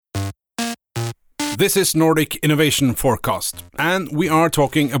This is Nordic Innovation Forecast, and we are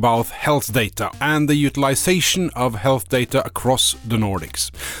talking about health data and the utilization of health data across the Nordics,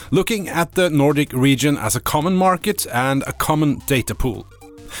 looking at the Nordic region as a common market and a common data pool.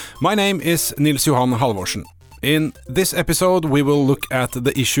 My name is Nils Johan Halvorsen. In this episode, we will look at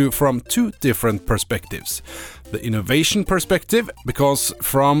the issue from two different perspectives. The innovation perspective, because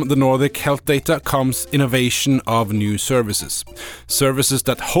from the Nordic health data comes innovation of new services. Services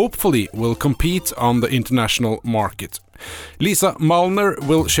that hopefully will compete on the international market. Lisa Malner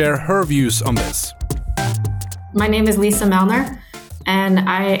will share her views on this. My name is Lisa Malner, and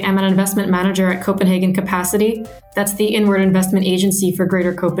I am an investment manager at Copenhagen Capacity. That's the inward investment agency for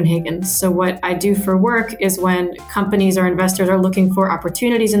Greater Copenhagen. So what I do for work is when companies or investors are looking for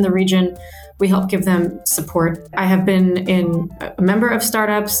opportunities in the region, we help give them support. I have been a member of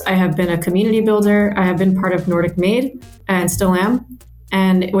startups. I have been a community builder. I have been part of Nordic Made and still am.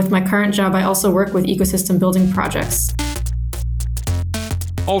 And with my current job, I also work with ecosystem building projects.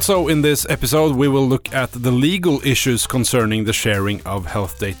 Also in this episode, we will look at the legal issues concerning the sharing of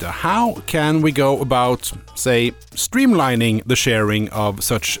health data. How can we go about, say, streamlining the sharing of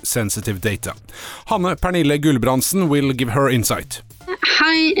such sensitive data? Hanne Pernille Gulbrandsen will give her insight.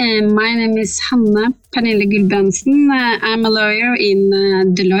 Hi, my name is Hanne Pernille Gulbrandsen. I'm a lawyer in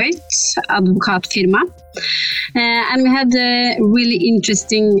Deloitte advokatfirma. And we had a really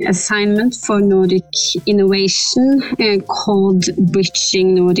interesting assignment for Nordic Innovation called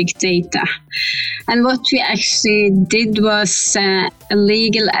Bridging Nordic Data. And what we actually did was a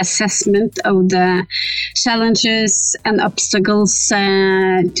legal assessment of the challenges and obstacles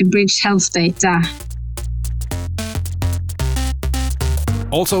to bridge health data.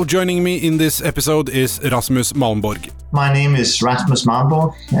 Also joining me in this episode is Rasmus Malmborg. My name is Rasmus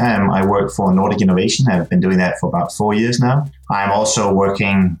Malmborg. I work for Nordic Innovation. I've been doing that for about 4 years now. I'm also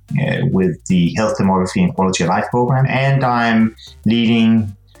working with the Health Demography and Quality of Life program, and I'm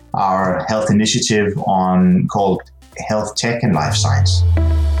leading our health initiative called Health Tech and Life Science.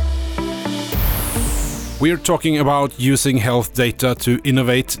 We're talking about using health data to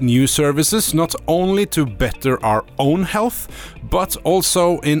innovate new services, not only to better our own health, but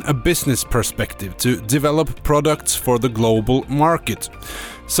also in a business perspective to develop products for the global market.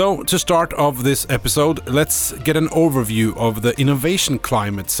 So to start off this episode, let's get an overview of the innovation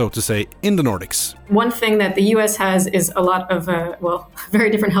climate, so to say, in the Nordics. One thing that the US has is a lot of,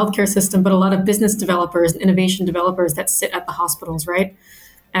 very different healthcare system, but a lot of business developers and innovation developers that sit at the hospitals, right?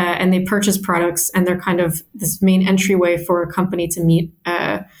 And they purchase products, and they're kind of this main entryway for a company to meet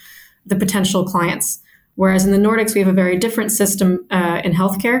the potential clients. Whereas in the Nordics, we have a very different system in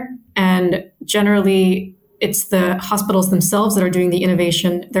healthcare, and generally it's the hospitals themselves that are doing the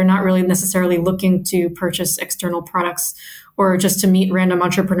innovation. They're not really necessarily looking to purchase external products or just to meet random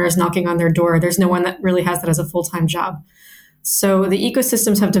entrepreneurs knocking on their door. There's no one that really has that as a full-time job. So the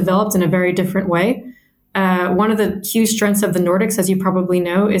ecosystems have developed in a very different way. One of the huge strengths of the Nordics, as you probably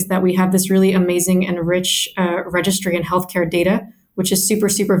know, is that we have this really amazing and rich registry and healthcare data, which is super,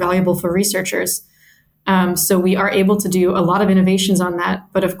 super valuable for researchers. So we are able to do a lot of innovations on that.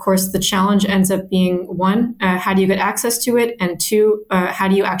 But of course, the challenge ends up being one, how do you get access to it? And two, how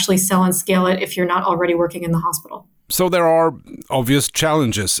do you actually sell and scale it if you're not already working in the hospital? So there are obvious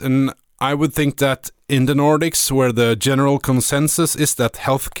challenges, and I would think that in the Nordics, where the general consensus is that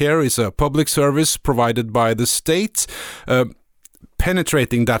healthcare is a public service provided by the state,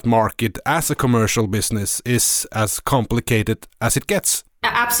 penetrating that market as a commercial business is as complicated as it gets.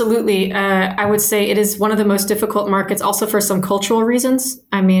 Absolutely. I would say it is one of the most difficult markets also for some cultural reasons.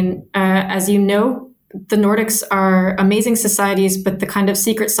 I mean, as you know, the Nordics are amazing societies, but the kind of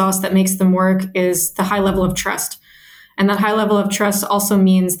secret sauce that makes them work is the high level of trust. And that high level of trust also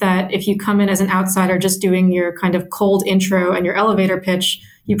means that if you come in as an outsider just doing your kind of cold intro and your elevator pitch,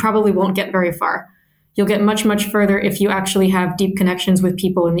 you probably won't get very far. You'll get much, much further if you actually have deep connections with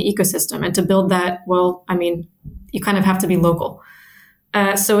people in the ecosystem. And to build that, you kind of have to be local.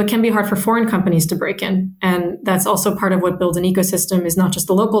 So it can be hard for foreign companies to break in. And that's also part of what builds an ecosystem is not just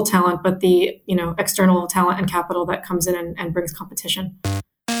the local talent, but the external talent and capital that comes in and brings competition.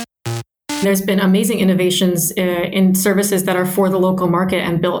 There's been amazing innovations in services that are for the local market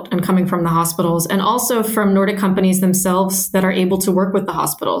and built and coming from the hospitals, and also from Nordic companies themselves that are able to work with the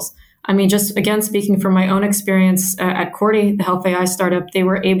hospitals. I mean, just again, speaking from my own experience at Cordy, the health AI startup, they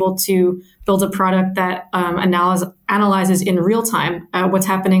were able to build a product that analyzes in real time what's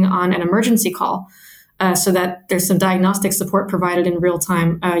happening on an emergency call so that there's some diagnostic support provided in real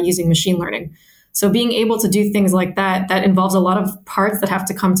time using machine learning. So being able to do things like that involves a lot of parts that have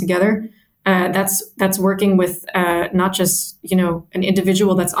to come together. That's working with not just an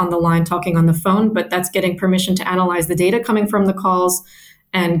individual that's on the line talking on the phone, but that's getting permission to analyze the data coming from the calls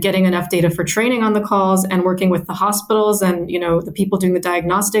and getting enough data for training on the calls and working with the hospitals and the people doing the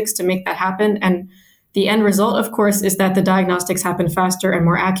diagnostics to make that happen. And the end result, of course, is that the diagnostics happen faster and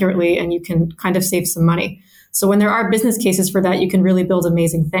more accurately, and you can kind of save some money. So when there are business cases for that, you can really build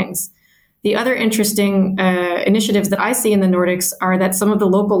amazing things. The other interesting initiatives that I see in the Nordics are that some of the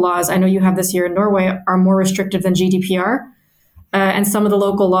local laws, I know you have this here in Norway, are more restrictive than GDPR. And some of the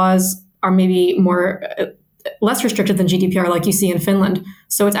local laws are maybe less restrictive than GDPR, like you see in Finland.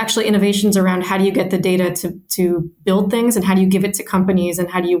 So it's actually innovations around how do you get the data to build things, and how do you give it to companies, and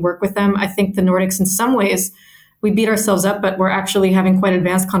how do you work with them. I think the Nordics, in some ways, we beat ourselves up, but we're actually having quite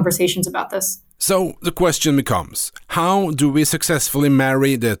advanced conversations about this. So the question becomes, how do we successfully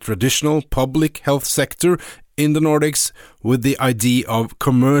marry the traditional public health sector in the Nordics with the idea of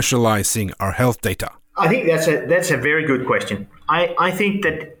commercializing our health data? I think that's a very good question. I think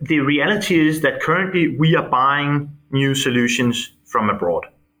that the reality is that currently we are buying new solutions from abroad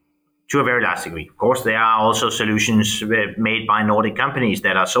to a very large degree. Of course, there are also solutions made by Nordic companies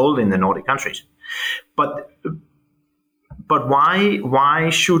that are sold in the Nordic countries. But why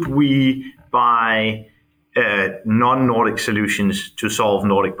should we buy non-Nordic solutions to solve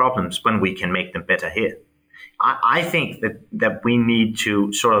Nordic problems when we can make them better here? I think that we need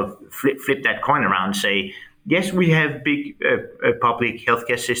to sort of flip that coin around and say, yes, we have big public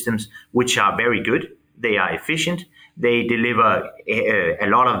healthcare systems which are very good. They are efficient. They deliver a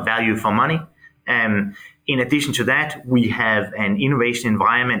lot of value for money. In addition to that, we have an innovation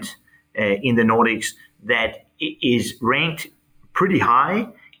environment in the Nordics that is ranked pretty high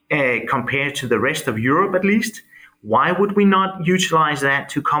compared to the rest of Europe, at least. Why would we not utilize that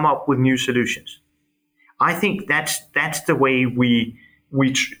to come up with new solutions? I think that's the way we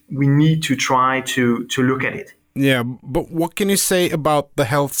need to try to look at it. Yeah, but what can you say about the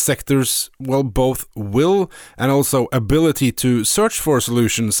health sector's, both will and also ability to search for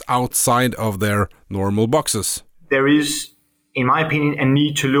solutions outside of their normal boxes? There is, in my opinion, a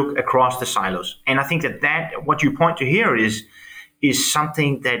need to look across the silos. And I think that what you point to here is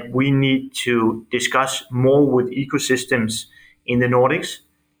something that we need to discuss more with ecosystems in the Nordics.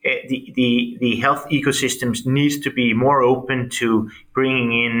 The health ecosystems needs to be more open to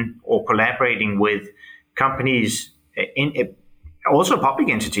bringing in or collaborating with companies, also public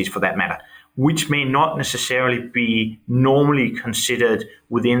entities for that matter, which may not necessarily be normally considered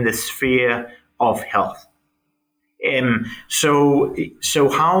within the sphere of health. So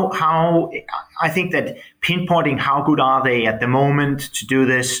how I think that pinpointing how good are they at the moment to do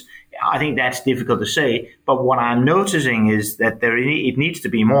this, I think that's difficult to say. But what I'm noticing is that it needs to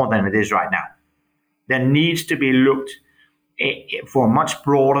be more than it is right now. There needs to be looked for a much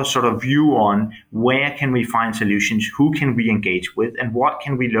broader sort of view on where can we find solutions, who can we engage with, and what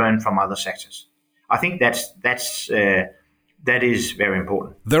can we learn from other sectors. I think that is very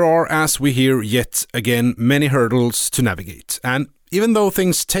important. There are, as we hear yet again, many hurdles to navigate. And even though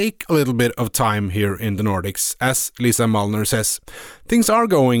things take a little bit of time here in the Nordics, as Lisa Malner says, things are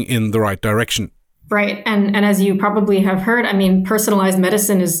going in the right direction. Right. And as you probably have heard, I mean, personalized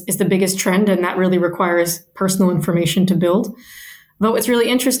medicine is the biggest trend, and that really requires personal information to build. But what's really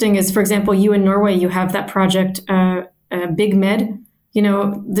interesting is, for example, you in Norway, you have that project, Big Med,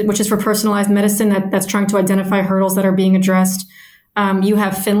 which is for personalized medicine that's trying to identify hurdles that are being addressed. You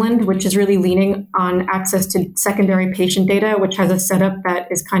have Finland, which is really leaning on access to secondary patient data, which has a setup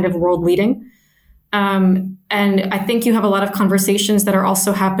that is kind of world leading. And I think you have a lot of conversations that are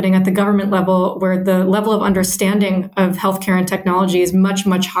also happening at the government level, where the level of understanding of healthcare and technology is much,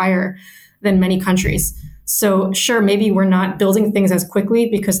 much higher than many countries. So sure, maybe we're not building things as quickly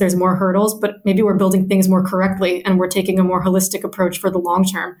because there's more hurdles, but maybe we're building things more correctly and we're taking a more holistic approach for the long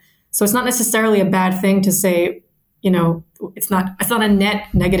term. So it's not necessarily a bad thing to say, it's not a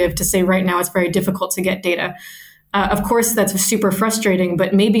net negative to say right now it's very difficult to get data. Of course, that's super frustrating,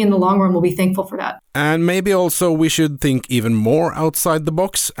 but maybe in the long run, we'll be thankful for that. And maybe also we should think even more outside the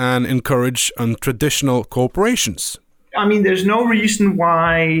box and encourage untraditional cooperations. I mean, there's no reason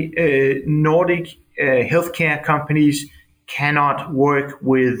why Nordic healthcare companies cannot work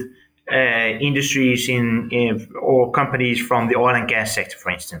with industries or companies from the oil and gas sector,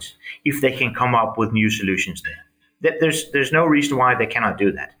 for instance, if they can come up with new solutions there. There's no reason why they cannot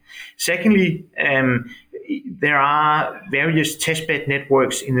do that. Secondly, there are various testbed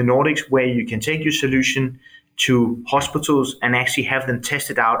networks in the Nordics where you can take your solution to hospitals and actually have them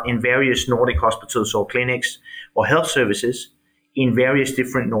tested out in various Nordic hospitals or clinics or health services in various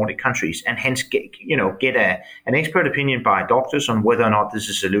different Nordic countries, and hence get an expert opinion by doctors on whether or not this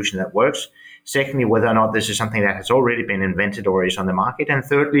is a solution that works. Secondly, whether or not this is something that has already been invented or is on the market. And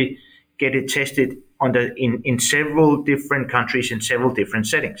thirdly, get it tested in several different countries in several different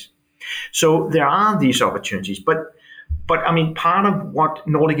settings. So there are these opportunities, but I mean, part of what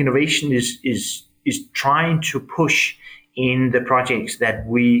Nordic Innovation is trying to push in the projects that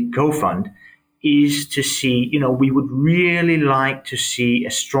we co-fund is to see, we would really like to see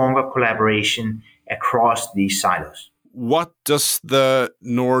a stronger collaboration across these silos. What does the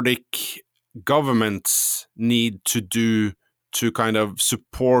Nordic governments need to do to kind of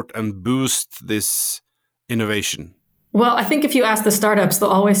support and boost this innovation? Well, I think if you ask the startups, they'll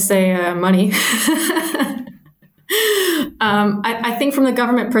always say money. I think from the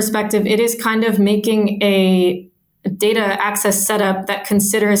government perspective, it is kind of making a data access setup that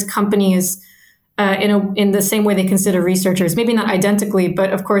considers companies in the same way they consider researchers. Maybe not identically,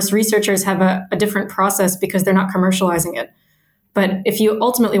 but of course, researchers have a different process because they're not commercializing it. But if you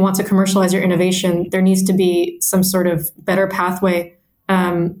ultimately want to commercialize your innovation, there needs to be some sort of better pathway.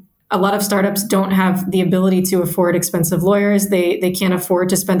 A lot of startups don't have the ability to afford expensive lawyers. They can't afford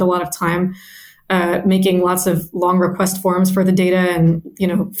to spend a lot of time making lots of long request forms for the data and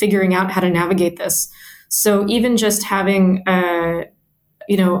figuring out how to navigate this. So even just having a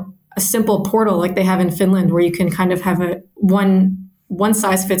simple portal like they have in Finland, where you can kind of have a one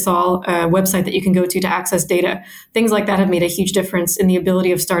size fits all website that you can go to access data. Things like that have made a huge difference in the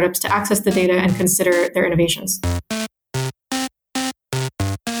ability of startups to access the data and consider their innovations.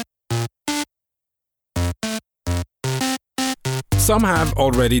 Some have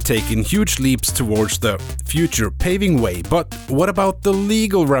already taken huge leaps towards the future, paving way. But what about the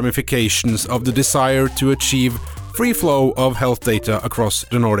legal ramifications of the desire to achieve free flow of health data across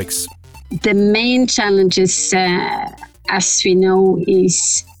the Nordics? The main challenges, as we know,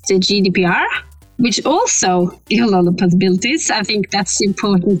 is the GDPR, which also gives a lot of possibilities. I think that's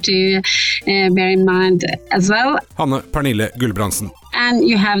important to bear in mind as well. Hanne Pernille Gulbrandsen. And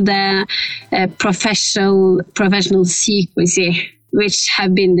you have the professional secrecy, which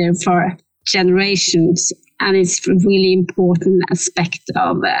have been there for generations, and it's a really important aspect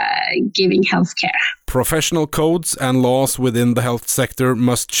of giving healthcare. Professional codes and laws within the health sector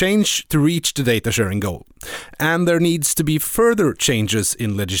must change to reach the data sharing goal. And there needs to be further changes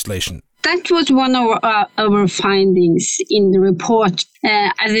in legislation. That was one of our findings in the report.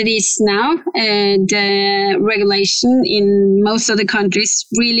 As it is now, the regulation in most of the countries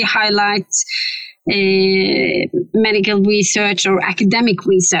really highlights medical research or academic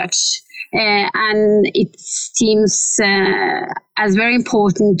research. And it seems as very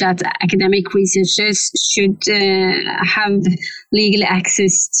important that academic researchers should have legal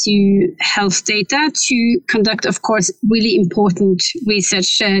access to health data to conduct, of course, really important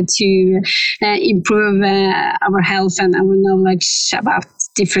research to improve our health and our knowledge about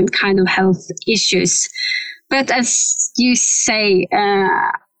different kind of health issues. But as you say,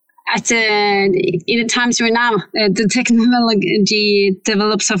 in the times we're now, the technology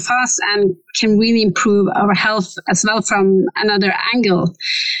develops so fast and can really improve our health as well from another angle.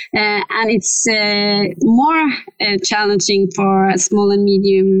 And it's more challenging for small and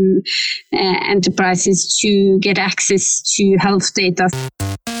medium enterprises to get access to health data.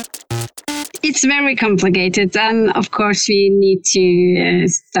 It's very complicated, and of course we need to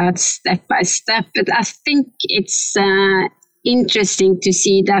start step by step. But I think it's interesting to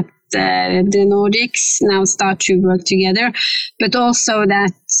see that the Nordics now start to work together, but also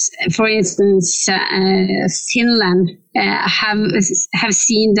that, for instance, Finland have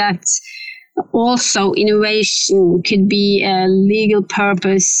seen that also innovation could be a legal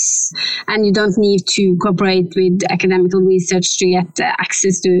purpose, and you don't need to cooperate with academic research to get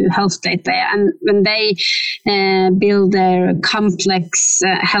access to health data. And when they build their complex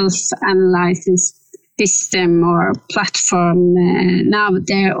health analysis system or platform, now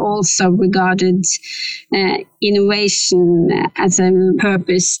they're also regarded innovation as a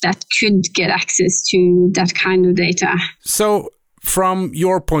purpose that could get access to that kind of data. So, from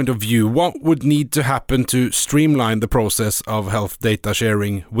your point of view, what would need to happen to streamline the process of health data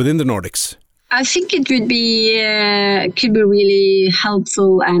sharing within the Nordics? I think it would be could be really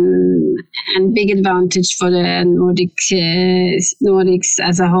helpful and big advantage for the Nordics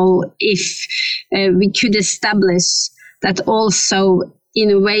as a whole if we could establish that also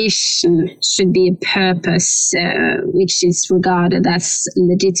innovation should be a purpose which is regarded as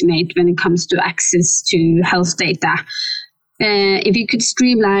legitimate when it comes to access to health data. If you could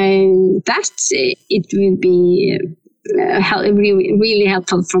streamline that, it would be really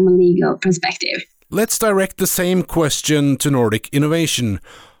helpful from a legal perspective. Let's direct the same question to Nordic innovation.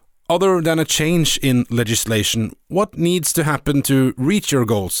 Other than a change in legislation, what needs to happen to reach your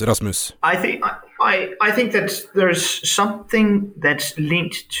goals, Rasmus? I think that there's something that's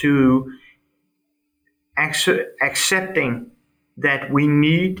linked to accepting that we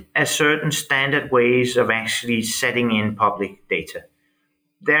need a certain standard ways of actually setting in public data.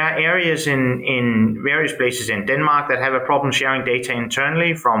 There are areas in various places in Denmark that have a problem sharing data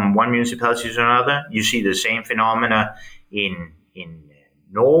internally from one municipality to another. You see the same phenomena in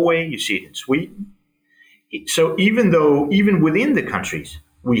Norway, you see it in Sweden. So even within the countries,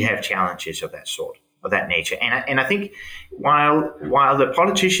 we have challenges of that sort, of that nature. And I think while the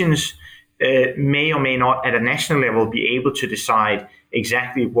politicians may or may not at a national level be able to decide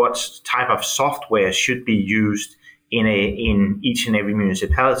exactly what type of software should be used in each and every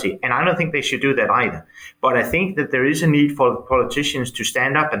municipality, and I don't think they should do that either. But I think that there is a need for politicians to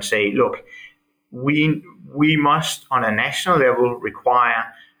stand up and say, look, we must on a national level require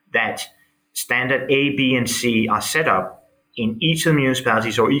that standard A, B, and C are set up in each of the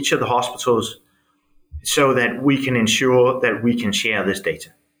municipalities or each of the hospitals so that we can ensure that we can share this data.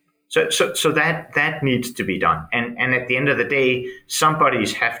 So that needs to be done. And at the end of the day,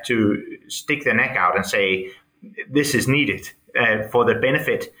 somebody's have to stick their neck out and say, this is needed for the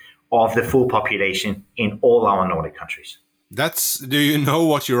benefit of the full population in all our Nordic countries. Do you know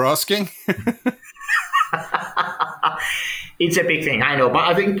what you're asking? It's a big thing, I know, but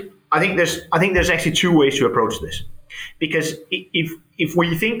I think there's actually two ways to approach this. Because if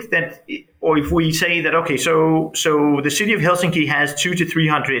we think that, or if we say that, okay, so the city of Helsinki has 200 to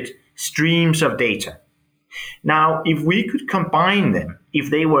 300 streams of data. Now, if we could combine them, if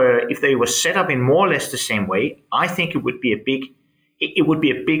they were set up in more or less the same way, I think it would be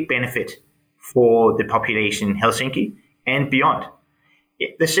a big benefit for the population in Helsinki and beyond.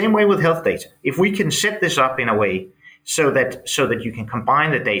 The same way with health data. If we can set this up in a way so that you can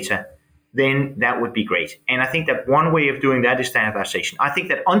combine the data, then that would be great. And I think that one way of doing that is standardization. I think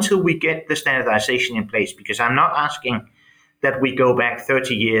that until we get the standardization in place, because I'm not asking that we go back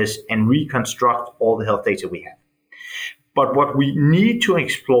 30 years and reconstruct all the health data we have. But what we need to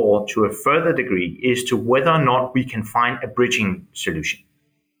explore to a further degree is to whether or not we can find a bridging solution.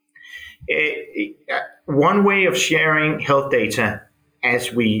 One way of sharing health data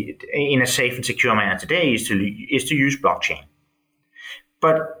in a safe and secure manner today is to use blockchain.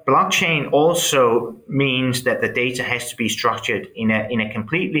 But blockchain also means that the data has to be structured in a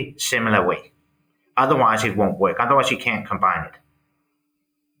completely similar way. Otherwise, it won't work. Otherwise, you can't combine it.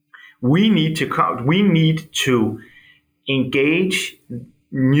 We need to engage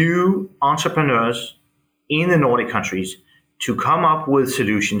new entrepreneurs in the Nordic countries to come up with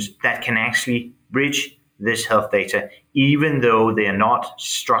solutions that can actually bridge this health data, even though they are not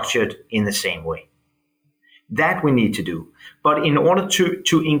structured in the same way. That we need to do. But in order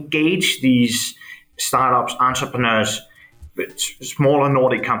to engage these startups, entrepreneurs, smaller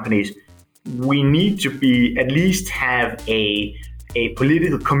Nordic companies, we need to at least have a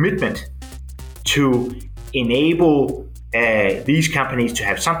political commitment to enable these companies to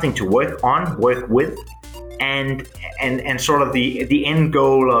have something to work with, and sort of the end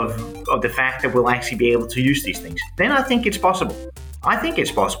goal of the fact that we'll actually be able to use these things. Then I think it's possible. I think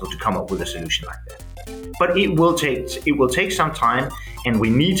it's possible to come up with a solution like that. But it will take some time, and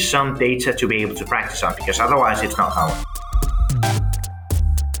we need some data to be able to practice on, because otherwise it's not going to work.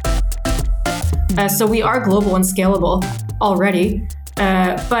 So we are global and scalable already,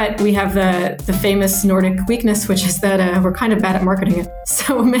 but we have the famous Nordic weakness, which is that we're kind of bad at marketing it.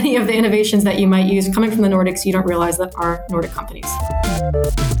 So many of the innovations that you might use coming from the Nordics, you don't realize that are Nordic companies.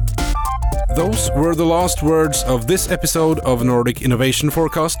 Those were the last words of this episode of Nordic Innovation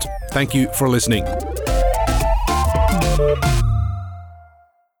Forecast. Thank you for listening.